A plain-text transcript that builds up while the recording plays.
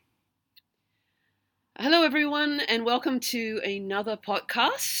Hello, everyone, and welcome to another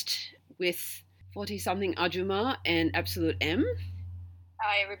podcast with 40-something Ajuma and Absolute M.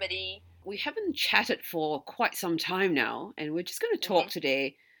 Hi, everybody. We haven't chatted for quite some time now, and we're just going to talk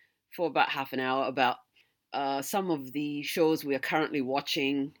today for about half an hour about some of the shows we are currently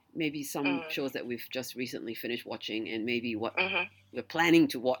watching, maybe some shows that we've just recently finished watching, and maybe what we're planning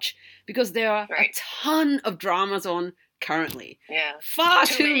to watch, because there are a ton of dramas on currently. Yeah. Far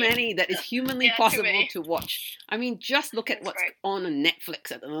too many that is humanly possible to watch. I mean, just look at what's on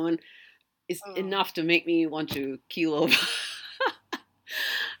Netflix at the moment is enough to make me want to keel over.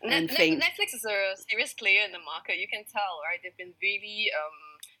 Netflix is a serious player in the market. You can tell, right? They've been really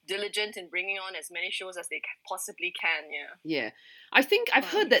diligent in bringing on as many shows as they possibly can. Yeah. I think I've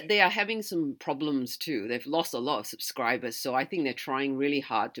heard that they are having some problems too. They've lost a lot of subscribers, so I think they're trying really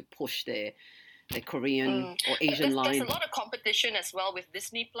hard to push their Korean or Asian line. There's a lot of competition as well with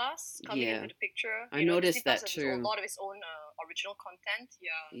Disney Plus coming into the picture. I noticed Disney that Plus too. Has a lot of its own original content.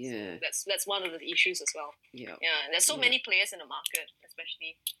 Yeah. So that's one of the issues as well. Yeah. Yeah. There's so many players in the market,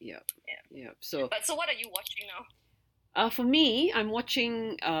 especially. Yeah. So what are you watching now? For me, I'm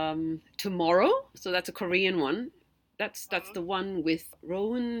watching Tomorrow. So that's a Korean one. That's the one with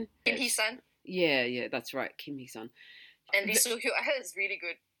Rowan. Kim Hee-sun. Yeah, that's right, Kim Hee-sun. And Lee Soo-hyun. I heard it's really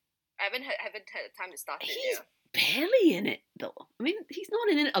good. I haven't had time to start it. He's barely in it, though. I mean, he's not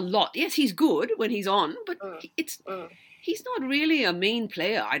in it a lot. Yes, he's good when he's on, but he's not really a main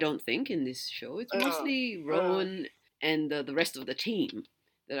player, I don't think, in this show. It's mostly Rowan and the rest of the team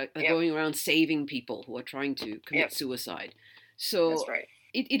that are going around saving people who are trying to commit suicide. So that's right.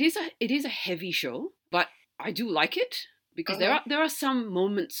 It is a heavy show, but I do like it because there are some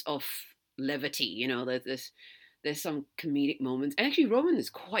moments of levity. You know, there's some comedic moments. And actually, Rowan is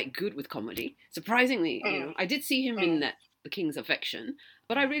quite good with comedy. Surprisingly, you know, I did see him in The King's Affection,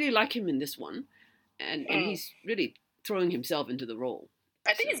 but I really like him in this one, and he's really throwing himself into the role.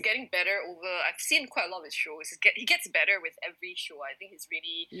 I think he's getting better I've seen quite a lot of his shows. He gets better with every show. I think he's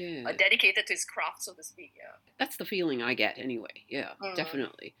really dedicated to his craft, so to speak. Yeah, that's the feeling I get anyway. Yeah,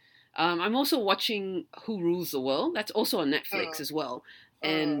 definitely. I'm also watching Who Rules the World. That's also on Netflix as well.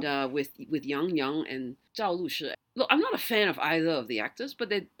 And with Yang Yang and Zhao Lushi. Look, I'm not a fan of either of the actors, but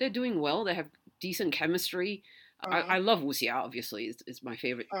they're doing well. They have decent chemistry. I love wuxia, obviously. It's my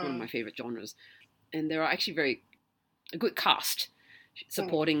favorite, one of my favorite genres. And there are actually a good cast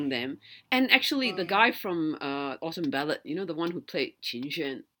supporting them. And actually, the guy from Autumn Ballad, you know, the one who played Qin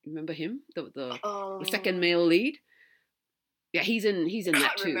Xuan, remember him? The second male lead? Yeah, he's in that too. I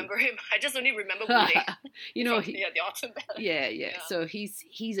can't remember him. I just only remember Wu Lei. You know, the Autumn Ballad. Yeah. So he's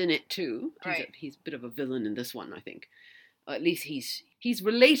in it too. He's a bit of a villain in this one, I think. At least he's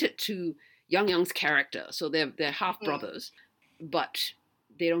related to Yang Yang's character, so they're half brothers, but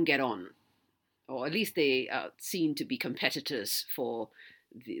they don't get on, or at least they are seen to be competitors for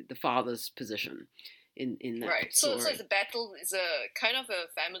the father's position. In that story. So it's a battle, it's a kind of a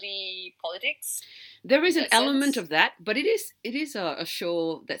family politics. There is an element of that, but it is a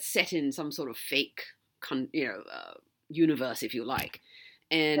show that's set in some sort of fake, universe, if you like,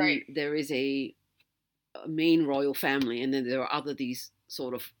 and there is a main royal family, and then there are these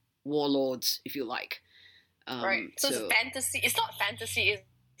sort of warlords, if you like. So it's fantasy. It's not fantasy, is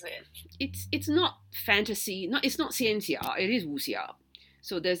it? It's not fantasy. It's not xianxia. It is wuxia.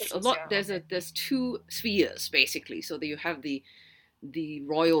 So there's there's two spheres basically. So that you have the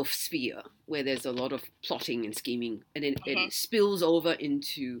royal sphere where there's a lot of plotting and scheming, and then it spills over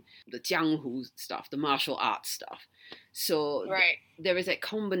into the jianghu stuff, the martial arts stuff. So there is a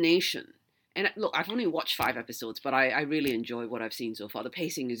combination. And look, I've only watched 5 episodes, but I really enjoy what I've seen so far. The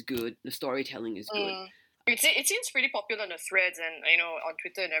pacing is good, the storytelling is good. It seems pretty popular on the threads and on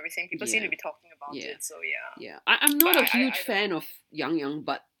Twitter and everything. People seem to be talking about it. So yeah. I'm not a huge fan of Yang Yang,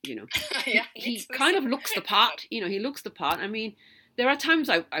 but he kind of looks the part. He looks the part. I mean, there are times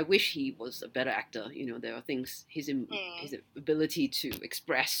I wish he was a better actor. There are things his ability to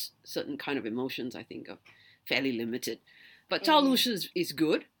express certain kind of emotions, I think, are fairly limited. But Zhao Lushi is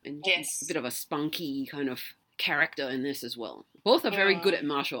good, and he's a bit of a spunky kind of character in this as well. Both are very good at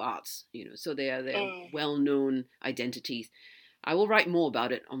martial arts, so they are well-known identities. I will write more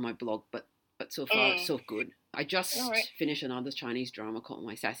about it on my blog, but so far so good. I just finished another Chinese drama called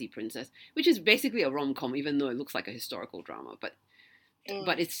My Sassy Princess, which is basically a rom-com, even though it looks like a historical drama, but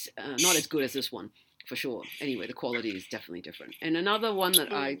it's not as good as this one, for sure. Anyway, the quality is definitely different. And another one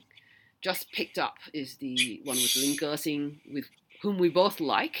that I just picked up is the one with Lin Ge-sing, with whom we both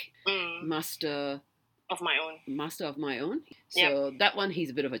like, Master of My Own. So that one, he's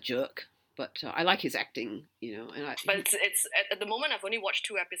a bit of a jerk. But I like his acting, But it's at the moment I've only watched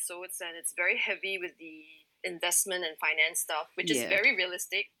 2 episodes, and it's very heavy with the investment and finance stuff, which is very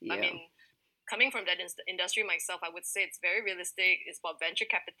realistic. I mean, coming from that industry myself, I would say it's very realistic. It's about venture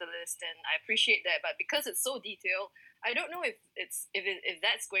capitalists, and I appreciate that. But because it's so detailed, I don't know if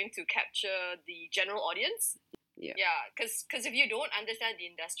that's going to capture the general audience. Because if you don't understand the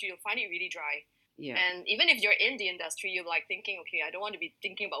industry, you'll find it really dry. Yeah. And even if you're in the industry, you're like thinking, okay, I don't want to be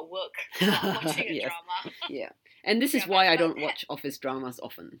thinking about work while watching a drama. Yeah. And this is why I don't watch office dramas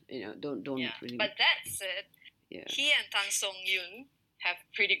often. Don't really. But that said, he and Kang Song-yoon have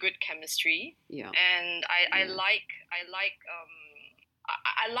pretty good chemistry. Yeah. And I like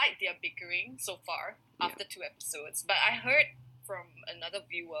their bickering so far after 2 episodes. But I heard from another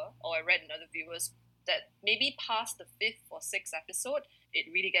viewer, or I read another viewers, that maybe past the 5th or 6th episode, it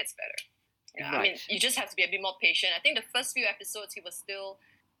really gets better. Yeah, right. I mean, you just have to be a bit more patient. I think the first few episodes, he was still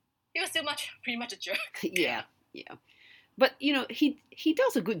pretty much a jerk. Yeah. But he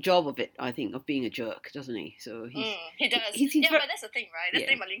does a good job of it. I think of being a jerk, doesn't he? So he does. But that's the thing, right? That's the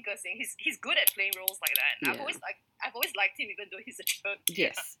thing Malinka is saying. He's good at playing roles like that. Yeah. I've always liked him, even though he's a jerk.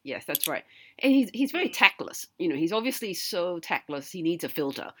 Yes, that's right. And he's very tactless. He's obviously so tactless. He needs a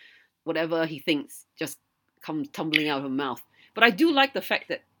filter. Whatever he thinks just comes tumbling out of her mouth. But I do like the fact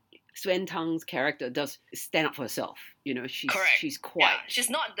that Suen Tang's character does stand up for herself. She's quite. Yeah, she's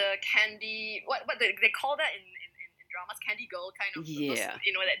not the candy. What they call that in dramas, candy girl kind of. Yeah.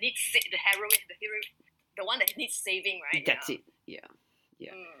 That needs the hero, the one that needs saving, right? That's it. Yeah.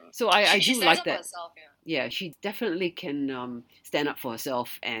 So I do like that. Herself, she definitely can stand up for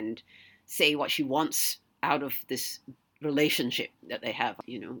herself and say what she wants out of this relationship that they have.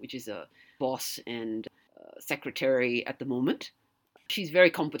 Which is a boss and secretary at the moment. She's very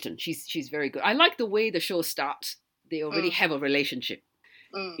competent. She's very good. I like the way the show starts. They already have a relationship.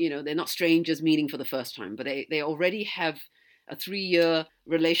 They're not strangers meeting for the first time, but they already have a 3-year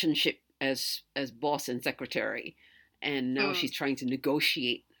relationship as boss and secretary, and now she's trying to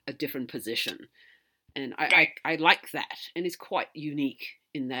negotiate a different position, and I like that, and it's quite unique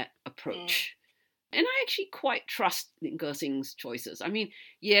in that approach, and I actually quite trust Lin Ge-sing's choices. I mean,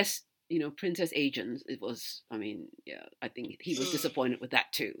 yes. Princess Agent, I think he was disappointed with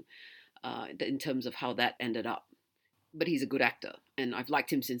that too, in terms of how that ended up. But he's a good actor, and I've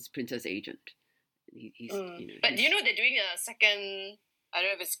liked him since Princess Agent. But do you know they're doing a second? I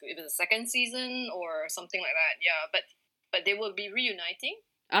don't know if it's a second season or something like that. Yeah, but they will be reuniting.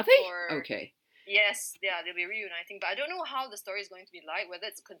 Are they? Okay. Yes, they'll be reuniting, but I don't know how the story is going to be like. Whether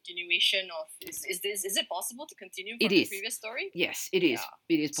it's a continuation of is it possible to continue from the previous story? Yes, it is.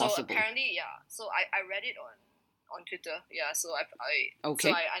 It is possible. So apparently, So I read it on Twitter. Yeah, so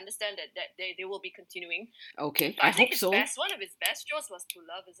I understand that they will be continuing. Okay, I hope so. One of his best shows was To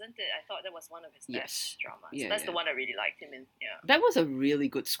Love, isn't it? I thought that was one of his best dramas. Yeah, that's the one I really liked him in. Yeah, that was a really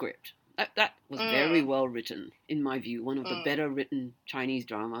good script. That was very well written, in my view. One of the better written Chinese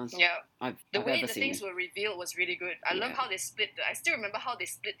dramas I've ever seen. The way the things were revealed was really good. I love how they split. I still remember how they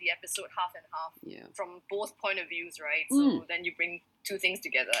split the episode half and half from both point of views, right? So then you bring 2 things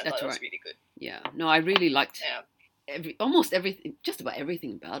together. I thought it was really good. Yeah, no, I really liked almost everything, just about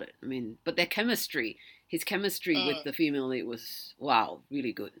everything about it. I mean, but their chemistry, his chemistry with the female lead was,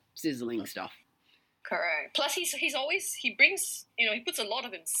 really good. Sizzling stuff. Correct. Plus, he brings, he puts a lot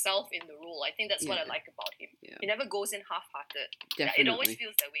of himself in the role. I think that's what I like about him. Yeah. He never goes in half-hearted. Definitely. It always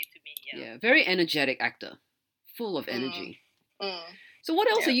feels that way to me. Yeah, very energetic actor, full of energy. So what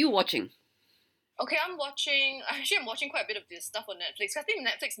else are you watching? Okay, I'm watching quite a bit of this stuff on Netflix. I think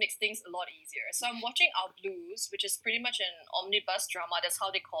Netflix makes things a lot easier. So I'm watching Our Blues, which is pretty much an omnibus drama. That's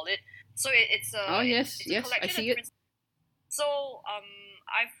how they call it. So it's a yes, I see it. So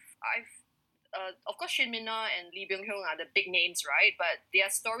I've of course, Shin Min-na and Lee Byung-hyun are the big names, right? But their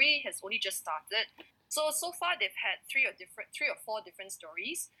story has only just started. So far they've had 3 or 4 different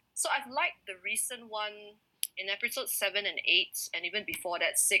stories. So I've liked the recent one in episode 7 and 8, and even before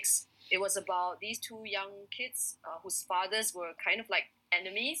that 6. It was about these 2 young kids whose fathers were kind of like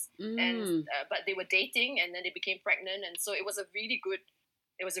enemies, and but they were dating, and then they became pregnant, and so it was a really good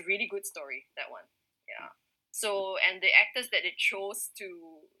story, that one. Yeah. So, and the actors that they chose to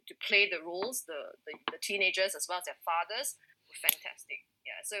play the roles, the teenagers as well as their fathers, were fantastic.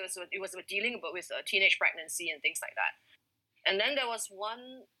 Yeah, so it was dealing with a teenage pregnancy and things like that. And then there was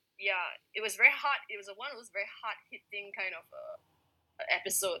one, it was very hard. It was one of those very hard-hitting kind of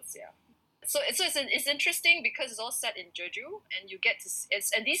episodes. Yeah. So it's interesting because it's all set in Jeju, and you get to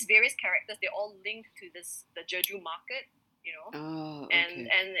and these various characters, they're all linked to the Jeju market. Oh, okay. And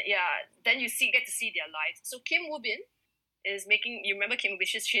then you get to see their lives. So Kim Woo-bin, is making. You remember Kim,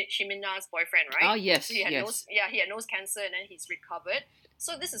 which is Shin Min-na's boyfriend, right? Oh yes, so he had yes. he had nose cancer and then he's recovered.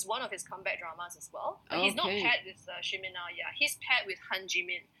 So this is one of his comeback dramas as well. But he's not paired with Shin Min-na. Yeah, he's paired with Han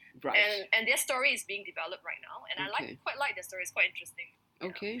Ji-min. Right. And their story is being developed right now, and I quite like their story. It's quite interesting.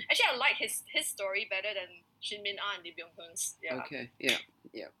 Okay. Actually, I like his story better than Shin Min-na and Lee Byung-hun's. Yeah. Okay. Yeah.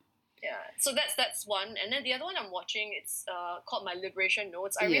 So that's one, and then the other one I'm watching, it's called My Liberation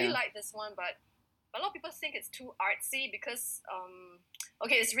Notes. I really like this one, but a lot of people think it's too artsy because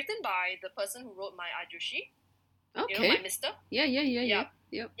it's written by the person who wrote My Ajushi. Okay. You know, My Mister. Yeah.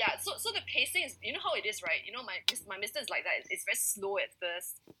 Yeah. So the pacing is, you know how it is, right? You know, my Mister is like that. It's very slow at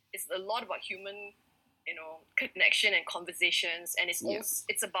first. It's a lot about human, connection and conversations, and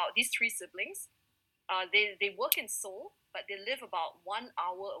it's about these three siblings. They work in Seoul, but they live about 1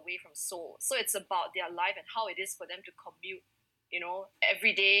 hour away from Seoul. So it's about their life and how it is for them to commute,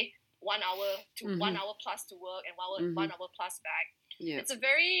 every day, 1 hour to 1 hour plus to work and 1 hour plus back. Yeah. It's a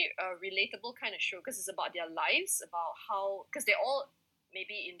very relatable kind of show because it's about their lives, about how, because they're all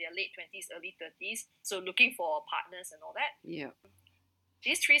maybe in their late 20s, early 30s, so looking for partners and all that. Yeah.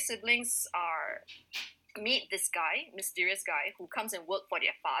 These three siblings meet this guy, mysterious guy, who comes and work for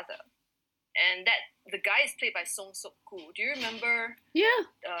their father. And the guy is played by Song Seok-koo. Do you remember? Yeah.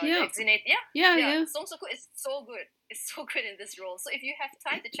 Yeah. Song Seok-koo is so good. It's so good in this role. So if you have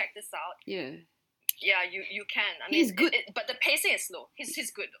time to check this out, yeah, you can. I mean, he's good, but the pacing is slow.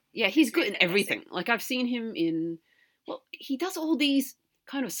 He's good though. Yeah, he's good in everything. Like I've seen him in. Well, he does all these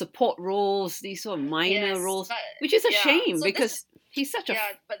kind of support roles, these sort of minor roles, which is a shame because he's such a.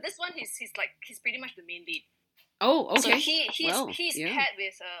 Yeah, but this one he's pretty much the main lead. Oh, okay. So he's paired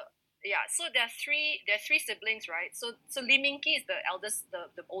with so there are three siblings, right? So Lee Min-ki is the eldest,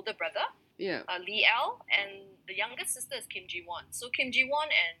 the older brother. Yeah. Lee El, and the youngest sister is Kim Ji-won. So Kim Ji-won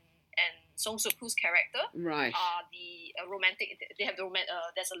and Song Seok-koo's character are the romantic. They have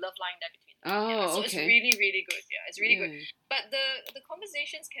there's a love line there between them. Oh, so okay. it's really, really good. Yeah, it's really good. But the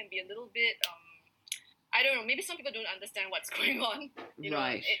conversations can be a little bit. I don't know. Maybe some people don't understand what's going on.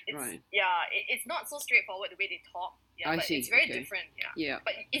 Right. Yeah, it's not so straightforward the way they talk. Yeah, but it's very different. Yeah.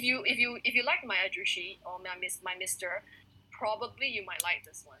 But if you like My Ajushi or My Mister, probably you might like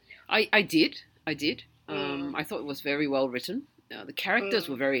this one. Yeah. I did. I thought it was very well written. The characters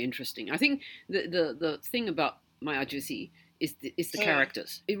were very interesting. I think the thing about My Ajushi is the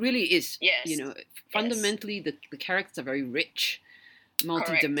characters. It really is. Yes. Fundamentally the characters are very rich,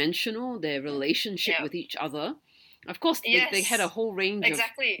 multi-dimensional. Their relationship with each other. Of course, they had a whole range of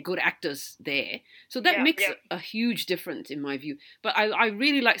good actors there. So that makes a huge difference in my view. But I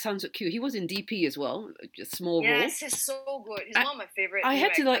really like Sang Suk-kyu. He was in DP as well, a small role. Yes, he's so good. He's one of my favorite. I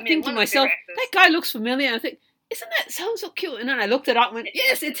had to think to myself, that guy looks familiar. And I think, isn't that Sang Suk-kyu? And then I looked it up and went,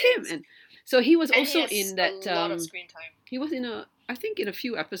 yes, it's him. And so he was also in that. A lot of screen time. He was in I think in a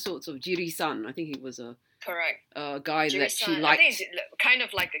few episodes of Jiri-san. I think he was a guy Jiri-san, that she liked. I think it's kind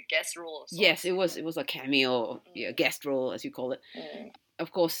of like a guest role. Yes, it was a cameo, guest role as you call it.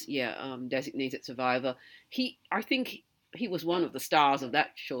 Of course, Designated Survivor. I think he was one of the stars of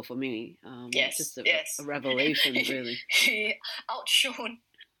that show for me. Just a revelation, really. He outshone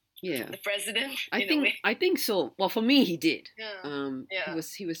the president. I think so. Well, for me, he did. Yeah.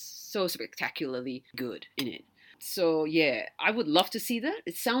 He was so spectacularly good in it. So I would love to see that.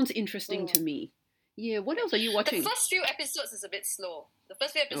 It sounds interesting to me. Yeah, what else are you watching? The first few episodes is a bit slow.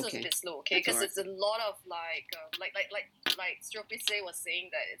 Okay, because it's a lot of like Stropise was saying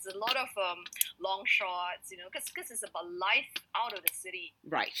that it's a lot of long shots, because it's about life out of the city.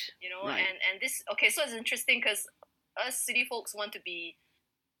 Right. And this, so it's interesting because us city folks want to be,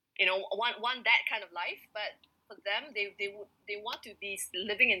 want that kind of life, but for them, they want to be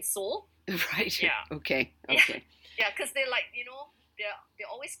living in Seoul. Right. Yeah. Okay. Yeah, because they're like,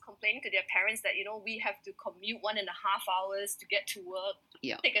 they're always complaining to their parents that, we have to commute 1.5 hours to get to work.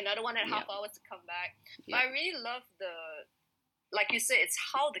 Yeah. Take another 1.5 hours to come back. Yeah. But I really love like you said, it's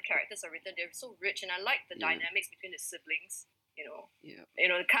how the characters are written. They're so rich, and I like the dynamics between the siblings.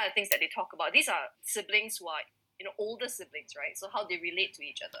 The kind of things that they talk about. These are siblings who are, older siblings, right? So how they relate to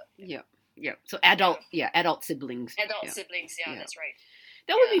each other. Yeah. So adult siblings. Siblings. Yeah, that's right.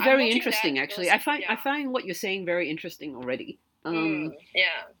 That would be very interesting, actually. I find what you're saying very interesting already.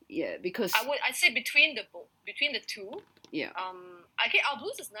 Because I'd say between the two. Yeah. Our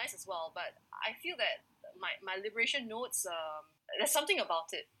Blues is nice as well, but I feel that my Liberation Notes, there's something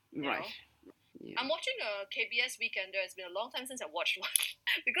about it. Right. Yeah. I'm watching a KBS Weekender. It's been a long time since I watched one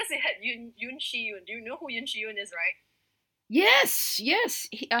because it had Yoon Shi-yoon. Do you know who Yoon Shi-yoon is, right? Yes. He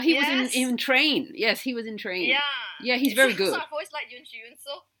was in Train. Yes, he was in Train. Yeah, he's very good. So I've always liked Yoon Shi-yoon.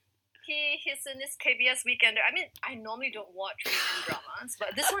 So he's in this KBS Weekender. I mean, I normally don't watch weekend dramas,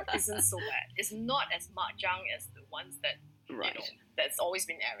 but this one isn't so bad. It's not as mahjong as the ones that that's always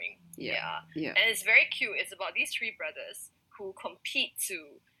been airing. Yeah. And it's very cute. It's about these three brothers who compete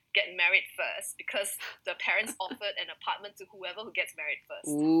to get married first because the parents offered an apartment to whoever who gets married first.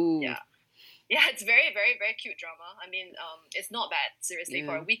 Ooh. Yeah, it's very, very, very cute drama. I mean, it's not bad, seriously.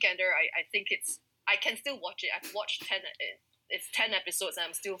 For a weekender, I think I can still watch it. I've watched 10 episodes and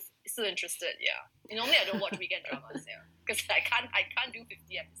I'm still interested, yeah. Normally I don't watch weekend dramas, because I can't do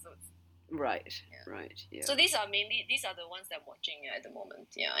 50 episodes. Right. So these are the ones that I'm watching at the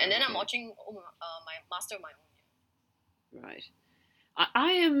moment, And then I'm watching my Master of My Own. Right.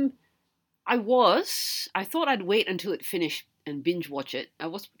 I thought I'd wait until it finished and binge watch it. I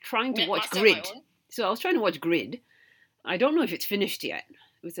was trying to watch Grid. So I was trying to watch Grid. I don't know if it's finished yet.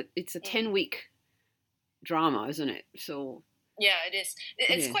 It's a 10-week drama, isn't it? So yeah, it is.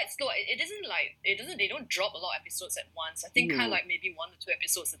 It's quite slow. They don't drop a lot of episodes at once. I think kind of like maybe 1 or 2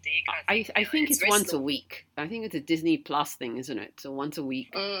 episodes a day. I think it's once a week. I think it's a Disney Plus thing, isn't it? So once a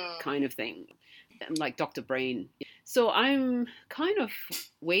week kind of thing, like Dr. Brain. So I'm kind of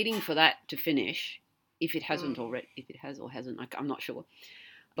waiting for that to finish. If it hasn't already, if it has or hasn't, I'm not sure.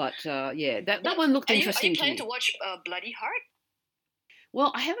 But that one looked interesting. Are you planning to watch Bloody Heart?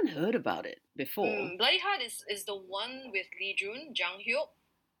 Well, I haven't heard about it before. Bloody Heart is the one with Lee Jun, Jang Hyuk,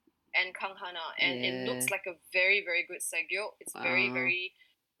 and Kang Hana, and it looks like a very, very good saegyo. It's very, very,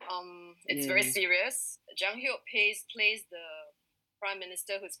 it's very serious. Jang Hyuk plays the prime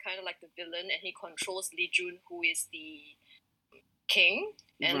minister who's kind of like the villain, and he controls Lee Jun, who is the king,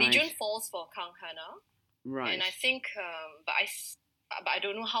 and Lee Jun falls for Kang Hana. Right. And I think, but I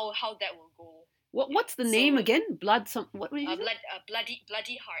don't know how that will go. What's the name again? Bloody Heart.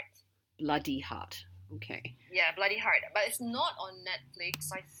 Bloody Heart. Okay. Yeah, Bloody Heart. But it's not on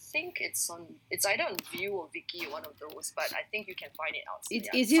Netflix. I think it's either on View or Viki, one of those. But I think you can find it out.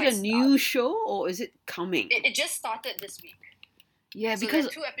 Is it a new show or is it coming? It just started this week. Yeah, so because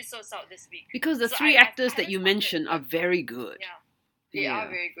there are 2 episodes out this week. Because the 3 actors that you mentioned are very good. Yeah. They are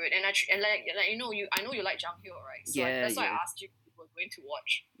very good, and I know you like Jang Hyuk, right? So that's why I asked you if you were going to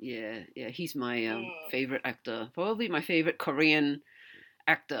watch. Yeah, he's my favorite actor. Probably my favorite Korean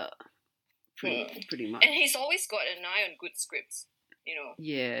actor. Pretty much. And he's always got an eye on good scripts,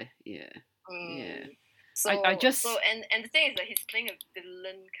 Yeah. So I just and the thing is that he's playing a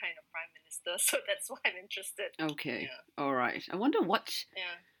villain kind of prime minister, so that's why I'm interested. Okay, all right. I wonder what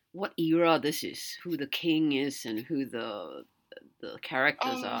era this is, who the king is, and who the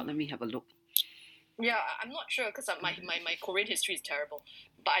characters are. Let me have a look. Yeah, I'm not sure because my Korean history is terrible.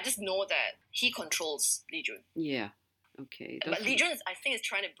 But I just know that he controls Lee Jun. Yeah. Okay. But Lee Jun, I think, is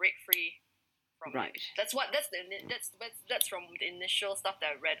trying to break free from him. That's from the initial stuff that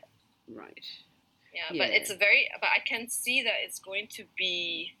I read. Right. Yeah, but I can see that it's going to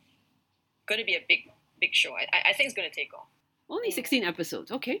be a big show. I think it's going to take off. Only 16 episodes.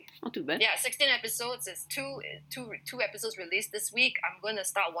 Okay, not too bad. Yeah, 16 episodes. There's two episodes released this week. I'm going to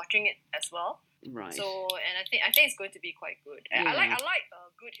start watching it as well. Right. So, and I think it's going to be quite good. Yeah. I like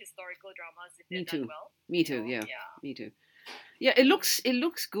good historical dramas if they're done well. Me too. Yeah. Me too. Yeah, it looks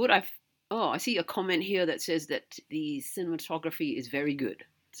good. I see a comment here that says that the cinematography is very good.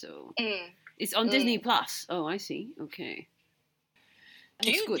 So it's on Disney Plus. Oh, I see. Okay.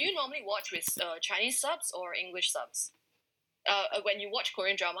 Do you normally watch with Chinese subs or English subs? When you watch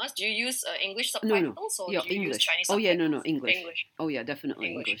Korean dramas, do you use English subtitles or do you English. use Chinese subtitles? No, English. Oh yeah,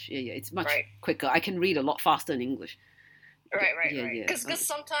 definitely English. Yeah, it's much quicker. I can read a lot faster in English. Right. Because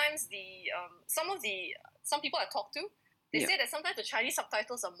sometimes some people I talk to, they say that sometimes the Chinese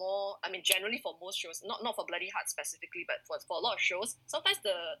subtitles are more. I mean, generally for most shows, not for Bloody Heart specifically, but for a lot of shows, sometimes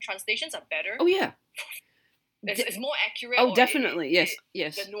the translations are better. Oh yeah. It's more accurate. Oh, definitely. Yes.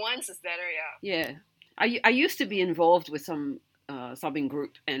 The nuance is better. Yeah. I used to be involved with some subbing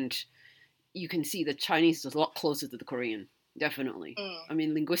group, and you can see the Chinese is a lot closer to the Korean. Definitely. I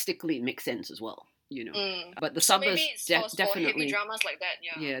mean, linguistically, it makes sense as well. But the subbers definitely for heavy dramas like that.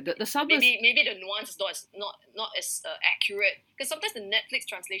 Yeah. The subbers maybe the nuance is not as accurate because sometimes the Netflix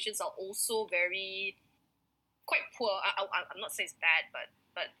translations are also quite poor. I'm not saying it's bad,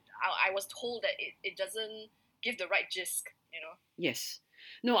 but I was told that it doesn't give the right gist. Yes.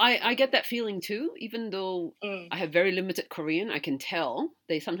 No, I get that feeling too. Even though I have very limited Korean, I can tell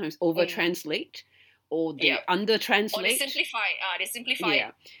they sometimes over-translate or they under-translate. Or they simplify.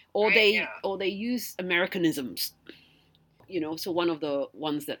 Yeah. Or they use Americanisms. So one of the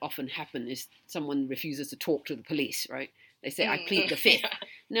ones that often happen is someone refuses to talk to the police, right? They say, I plead the fifth.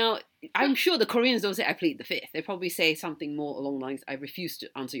 Now, I'm sure the Koreans don't say I plead the fifth. They probably say something more along the lines, I refuse to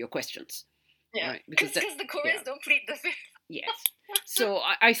answer your questions. Yeah, right? Because the Koreans don't plead the fifth. Yes. So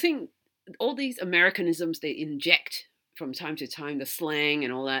I think all these Americanisms they inject from time to time, the slang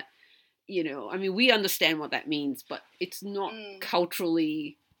and all that, I mean, we understand what that means, but it's not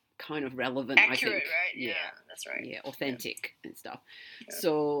culturally kind of relevant, accurate, I think. Right? Yeah, that's right. Yeah, authentic and stuff. Yeah.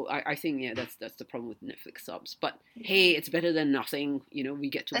 So I think, that's the problem with Netflix subs. But hey, it's better than nothing. We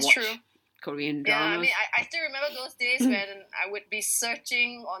get to watch Korean dramas. Yeah, I mean, I still remember those days when I would be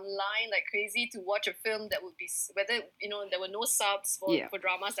searching online like crazy to watch a film that would be, whether, there were no subs for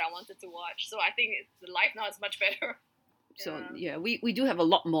dramas that I wanted to watch. So I think the life now is much better. So, we do have a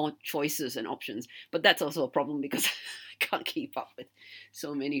lot more choices and options, but that's also a problem because I can't keep up with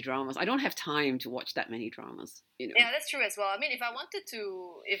so many dramas. I don't have time to watch that many dramas, Yeah, that's true as well. I mean, if I wanted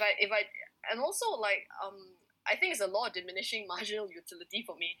to, and also like, I think it's a law of diminishing marginal utility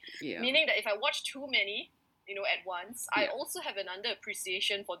for me. Yeah. Meaning that if I watch too many, at once, I also have an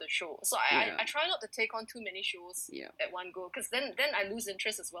underappreciation for the show. So I try not to take on too many shows at one go, because then I lose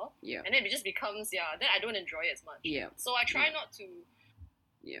interest as well. Yeah. And then it just becomes, then I don't enjoy it as much. Yeah. So I try not to.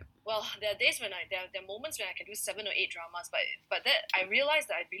 Yeah. Well, there are days when there are moments when I can do 7 or 8 dramas, but that I realized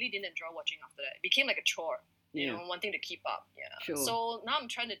that I really didn't enjoy watching after that. It became like a chore, wanting to keep up. Yeah. Sure. So now I'm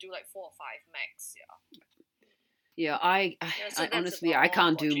trying to do like 4 or 5 max. Yeah. Yeah, I honestly, I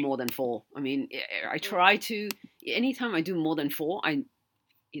can't do more than 4. I mean, I try to. Anytime I do more than 4,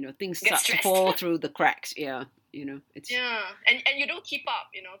 things start to fall through the cracks. Yeah, it's. Yeah, and you don't keep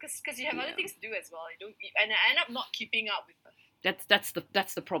up, because you have other things to do as well. You don't, and I end up not keeping up with them.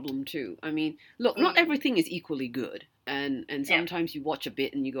 That's the problem too. I mean, look, not everything is equally good, and sometimes you watch a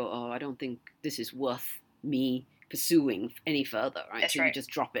bit and you go, oh, I don't think this is worth me pursuing any further, right? That's so you just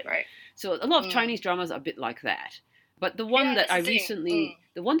drop it. Right. So a lot of Chinese dramas are a bit like that. But the one that I recently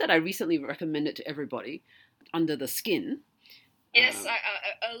recommended to everybody, Under the Skin. Yes,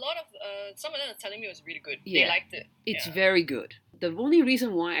 a lot of some of them are telling me it was really good. They liked it. It's very good. The only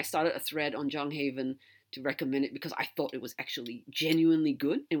reason why I started a thread on Jung Haven to recommend it because I thought it was actually genuinely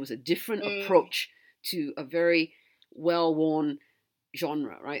good. It was a different approach to a very well-worn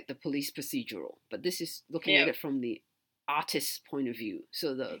genre, right? The police procedural. But this is looking at it from the artist's point of view.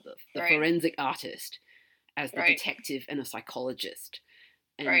 So the forensic artist as the detective and a psychologist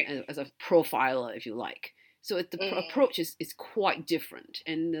and as a profiler, if you like. So the approach is quite different.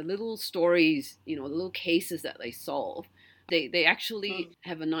 And the little stories, the little cases that they solve, they actually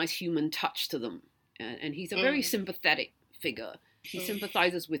have a nice human touch to them. And he's a very sympathetic figure. He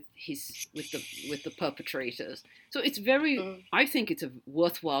sympathizes with the perpetrators. So it's very, I think it's a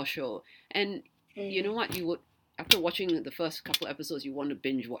worthwhile show. And you know what? You would, after watching the first couple of episodes, you want to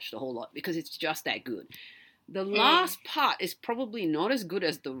binge watch the whole lot because it's just that good. The last part is probably not as good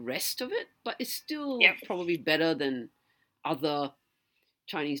as the rest of it, but it's still probably better than other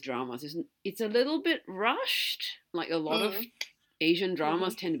Chinese dramas. It's a little bit rushed, like a lot of Asian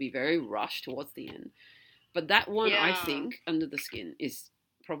dramas tend to be very rushed towards the end. But that one, I think, Under the Skin, is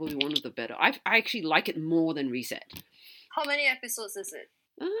probably one of the better. I actually like it more than Reset. How many episodes is it?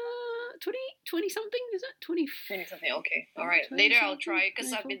 20 something, is it? 20 something, okay. All right. Later I'll try,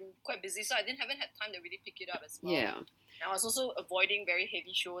 because I've been quite busy, so I haven't had time to really pick it up as well. Yeah. And I was also avoiding very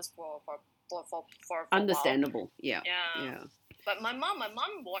heavy shows for understandable. Yeah. But my mom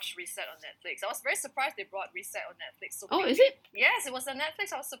watched Reset on Netflix. I was very surprised they brought Reset on Netflix. So is it? Yes, it was on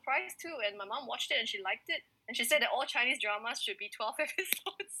Netflix. I was surprised too. And my mom watched it and she liked it. And she said that all Chinese dramas should be 12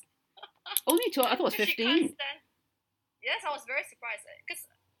 episodes. Only 12? I thought it was 15. Yes, I was very surprised. Because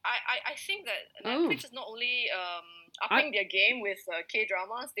I think that Netflix is not only upping their game with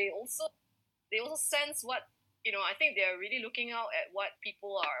K-dramas, they also sense what, I think they're really looking out at what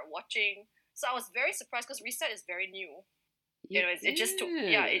people are watching. So I was very surprised because Reset is very new. It just took,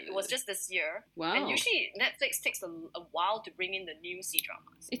 it was just this year. Wow. And usually Netflix takes a while to bring in the new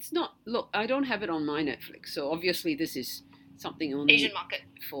C-dramas. It's not, look, I don't have it on my Netflix, so obviously this is something only Asian market.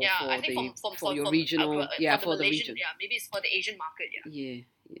 For your regional, for the region. Yeah, maybe it's for the Asian market, Yeah,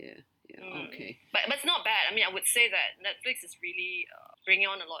 okay. But it's not bad. I mean, I would say that Netflix is really bringing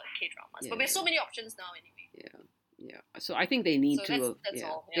on a lot of K-dramas. But we have so many options now anyway. Yeah. So I think they need to,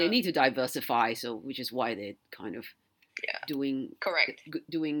 they need to diversify, so which is why they're kind of doing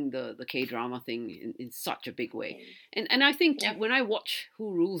the K-drama thing in such a big way. And I think when I watch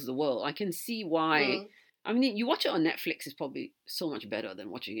Who Rules the World, I can see why. I mean, you watch it on Netflix is probably so much better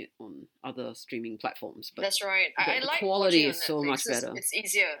than watching it on other streaming platforms. But that's right. I like quality is so much better. It's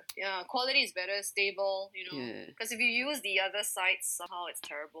easier. Yeah, quality is better, stable. Because if you use the other sites, somehow it's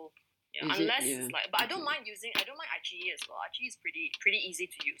terrible. Yeah, unless it's like, but I don't mind iQIYI as well. iQIYI is pretty easy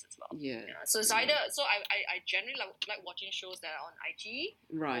to use as well. Yeah. So it's either I generally like watching shows that are on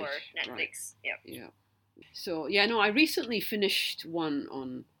iQIYI or Netflix. Right. Yeah. So I recently finished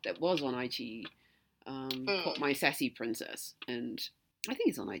one that was on iQIYI, called My Sassy Princess, and I think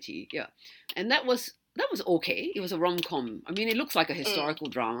it's on iQIYI. Yeah, and that was okay. It was a rom-com. I mean, it looks like a historical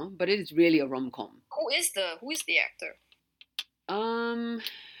drama, but it is really a rom-com. Who is the actor?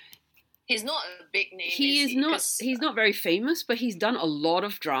 He's not a big name. He's not very famous, but he's done a lot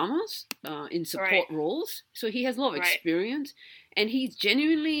of dramas in support roles. So he has a lot of experience, and he's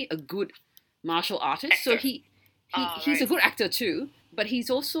genuinely a good martial artist. Actor. So he's a good actor too, but he's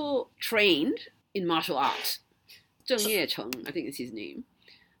also trained in martial arts. Zheng Yecheng, I think is his name,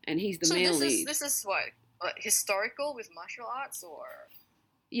 and he's the male lead. This is what historical with martial arts, or?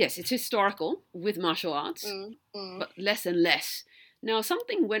 Yes, it's historical with martial arts, but less and less. Now,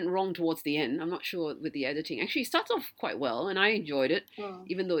 something went wrong towards the end. I'm not sure with the editing. Actually, it starts off quite well, and I enjoyed it,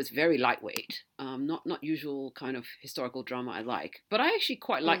 even though it's very lightweight. Not usual kind of historical drama I like. But I actually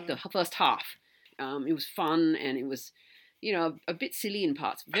quite liked the first half. It was fun, and it was, a bit silly in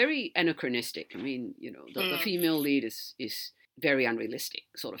parts. Very anachronistic. I mean, the female lead is very unrealistic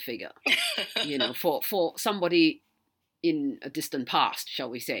sort of figure. For somebody in a distant past,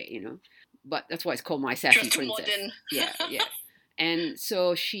 shall we say, But that's why it's called My Sassy Princess. Modern. Yeah. And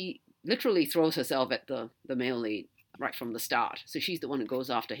so she literally throws herself at the male lead right from the start. So she's the one who goes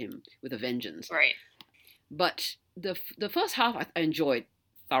after him with a vengeance. Right. But the first half I enjoyed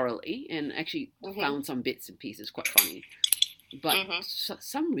thoroughly, and actually found some bits and pieces quite funny. But for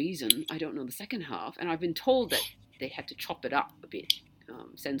some reason, I don't know, the second half, and I've been told that they had to chop it up a bit.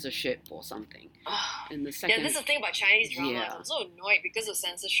 Censorship or something. And the second, this is the thing about Chinese drama. Yeah. I'm so annoyed because of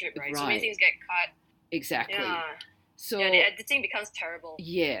censorship, right? So many things get cut. Exactly. Yeah. So the editing becomes terrible.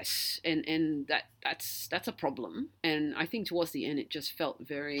 Yes, and that's a problem. And I think towards the end it just felt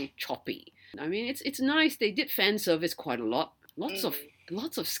very choppy. I mean, it's nice. They did fan service quite a lot. Lots of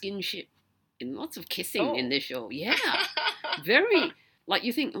skinship and lots of kissing in this show. Yeah, very. Like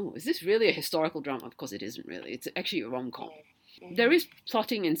you think, is this really a historical drama? Of course, it isn't really. It's actually a rom-com. There is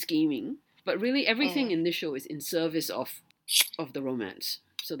plotting and scheming, but really everything in this show is in service of the romance.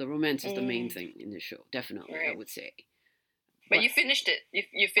 So the romance is the main thing in this show, definitely, I would say. But you finished it.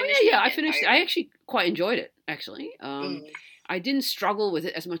 You finished it. Yeah, I finished it. I actually quite enjoyed it, actually. I didn't struggle with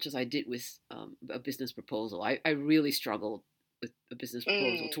it as much as I did with A Business Proposal. I really struggled with A Business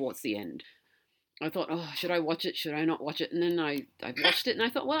Proposal towards the end. I thought, should I watch it? Should I not watch it? And then I watched it and I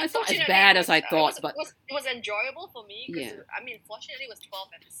thought, well, it's not as bad as I thought. But it was enjoyable for me. I mean, fortunately, it was 12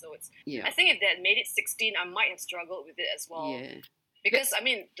 episodes. Yeah. I think if they had made it 16, I might have struggled with it as well. Yeah. Because, I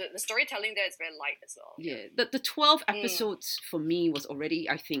mean, the storytelling there is very light as well. Yeah. The 12 episodes for me was already,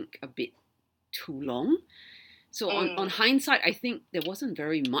 I think, a bit too long. So on hindsight, I think there wasn't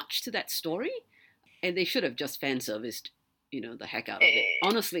very much to that story. And they should have just fan serviced the heck out of it.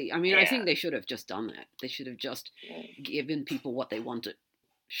 Honestly, I mean, I think they should have just done that. They should have just given people what they wanted.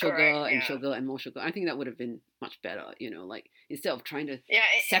 Sugar and more sugar. I think that would have been much better, like instead of trying to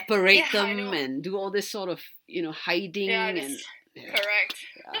separate them and do all this sort of, hiding Correct.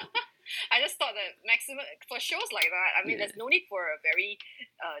 Yeah. I just thought that maximum for shows like that. I mean, there's no need for a very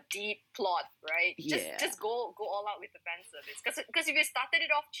deep plot, right? Just go all out with the fan service. Because if you started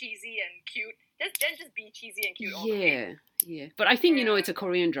it off cheesy and cute, then just be cheesy and cute all the way. Yeah. But I think it's a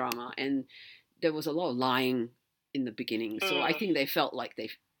Korean drama, and there was a lot of lying in the beginning, so I think they felt like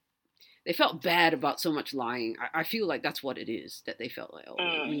they felt bad about so much lying. I feel like that's what it is, that they felt like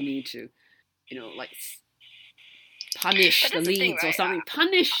we need to, like punish the leads or something.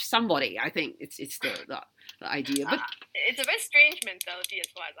 Punish somebody. I think it's the idea. But it's a very strange mentality as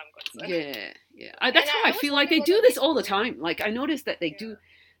far as I'm concerned. Yeah. That's how I feel like they do this all the time. Like I noticed that they do.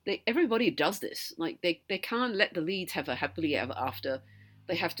 Everybody does this. Like they can't let the leads have a happily ever after.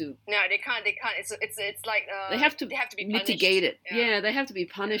 They have to. No, they can't. It's like they have to be mitigate it. Yeah, they have to be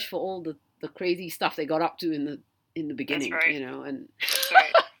punished for all the crazy stuff they got up to in the beginning. That's right. And that's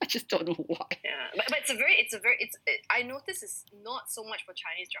right. I just don't know why. Yeah, but I notice it's not so much for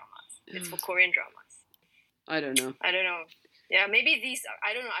Chinese dramas. It's for Korean dramas. I don't know. Yeah, maybe these.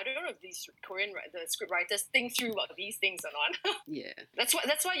 I don't know if these the script writers think through about these things or not. Yeah. That's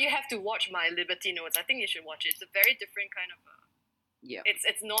why you have to watch My Liberty Notes. I think you should watch it. It's a very different kind of.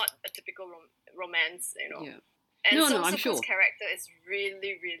 It's not a typical romance, Yeah. And no, I'm sure. character is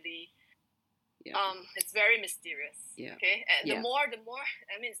really, really. Yeah. It's very mysterious. Yeah. Okay. And the more.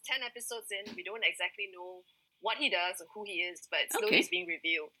 I mean, it's 10 episodes in. We don't exactly know what he does or who he is, but slowly it's being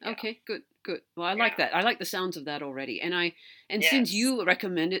revealed. Yeah. Okay. Good. Well, I like that. I like the sounds of that already. And since you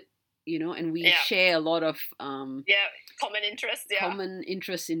recommended, and we share a lot of common interests. Common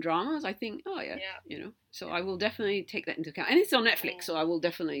interests in dramas. I think, so I will definitely take that into account, and it's on Netflix, so I will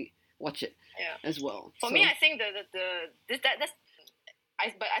definitely watch it as well. For me, I think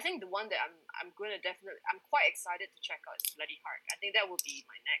but I think the one that I'm quite excited to check out is Bloody Heart. I think that will be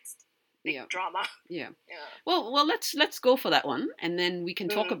my next big drama. Yeah. Well, let's go for that one, and then we can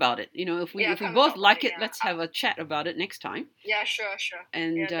talk about it. If we both like it, let's have a chat about it next time. Yeah, sure.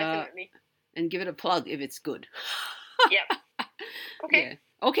 And definitely. And give it a plug if it's good. Yep. Okay.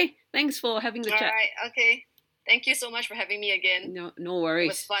 Yeah. Okay. Thanks for having the chat. All right. Okay. Thank you so much for having me again. No worries. It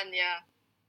was fun. Yeah.